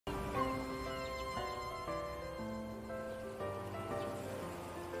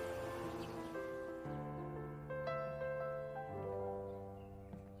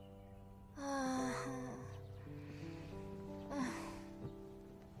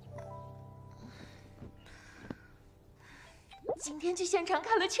今天去现场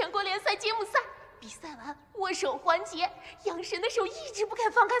看了全国联赛揭幕赛，比赛完握手环节，杨神的手一直不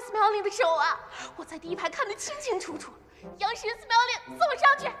肯放开 Smiling 的手啊！我在第一排看得清清楚楚。杨神 Smiling 送我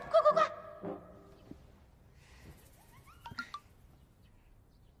上去，快！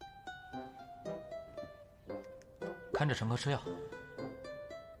看着陈哥吃药。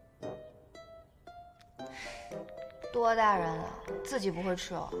多大人了，自己不会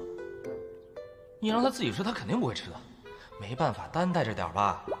吃哦？你让他自己吃，他肯定不会吃的。没办法，担待着点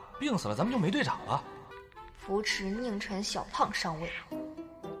吧。病死了，咱们就没队长了。扶持宁晨小胖上位。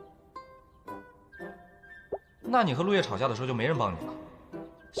那你和陆月吵架的时候就没人帮你了。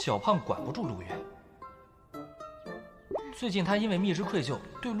小胖管不住陆月。最近他因为蜜汁愧疚，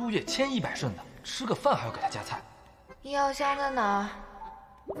对陆月千依百顺的，吃个饭还要给他夹菜。药箱在哪儿？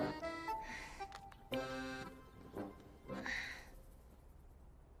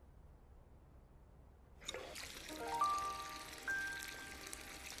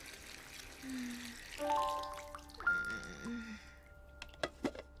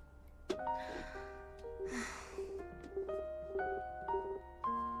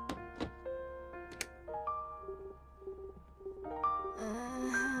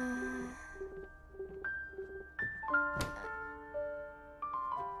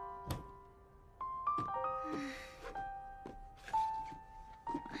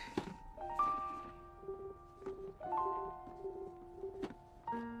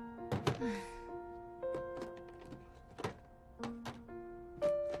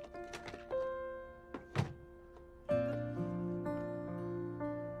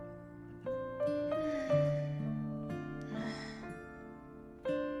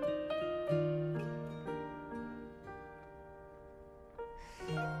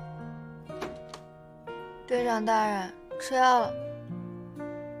队长大人，吃药了。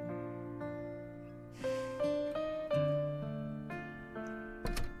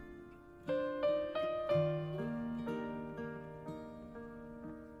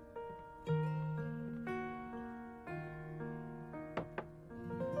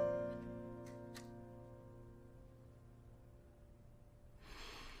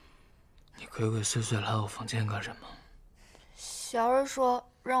你鬼鬼祟祟来我房间干什么？小儿说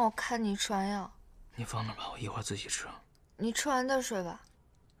让我看你吃完药。你放那吧，我一会儿自己吃。你吃完再睡吧。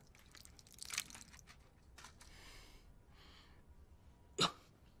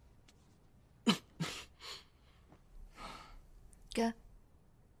给。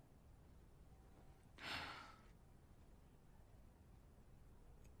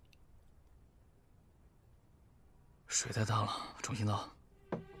水太烫了，重新倒。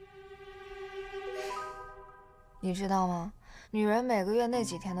你知道吗？女人每个月那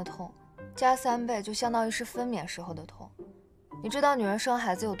几天的痛，加3倍就相当于是分娩时候的痛。你知道女人生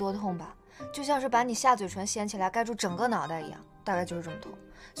孩子有多痛吧？就像是把你下嘴唇掀起来盖住整个脑袋一样，大概就是这么痛。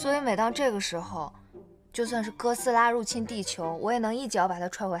所以每当这个时候，就算是哥斯拉入侵地球，我也能一脚把它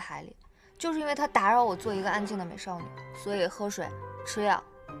踹回海里。就是因为它打扰我做一个安静的美少女，所以喝水、吃药，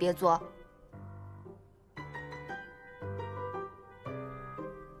别作。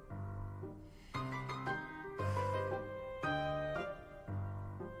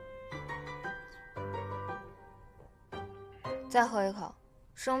再喝一口，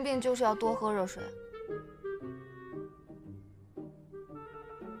生病就是要多喝热水。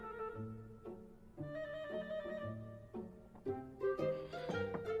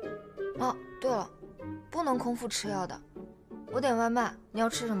哦，对了，不能空腹吃药的。我点外卖，你要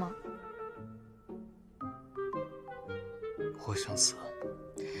吃什么？我想死。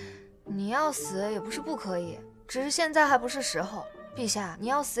你要死也不是不可以，只是现在还不是时候。陛下，你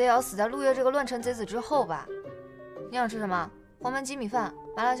要死也要死在陆月这个乱臣贼子之后吧？你想吃什么？黄焖鸡米饭、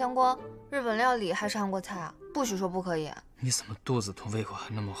麻辣香锅、日本料理还是韩国菜啊？不许说不可以。你怎么肚子痛，胃口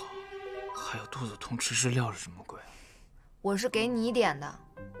还那么好？还有肚子痛吃日料是什么鬼？我是给你点的，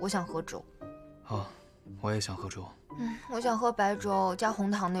我想喝粥。哦，我也想喝粥。我想喝白粥加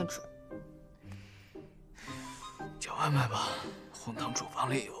红糖那种。叫外卖吧，红糖厨房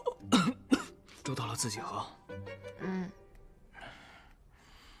里有。粥倒了自己喝。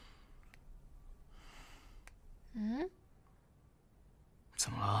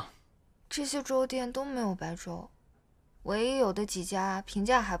怎么了？这些粥店都没有白粥，唯一有的几家评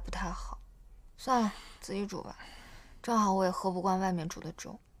价还不太好。算了，自己煮吧，正好我也喝不惯外面煮的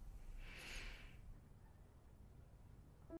粥。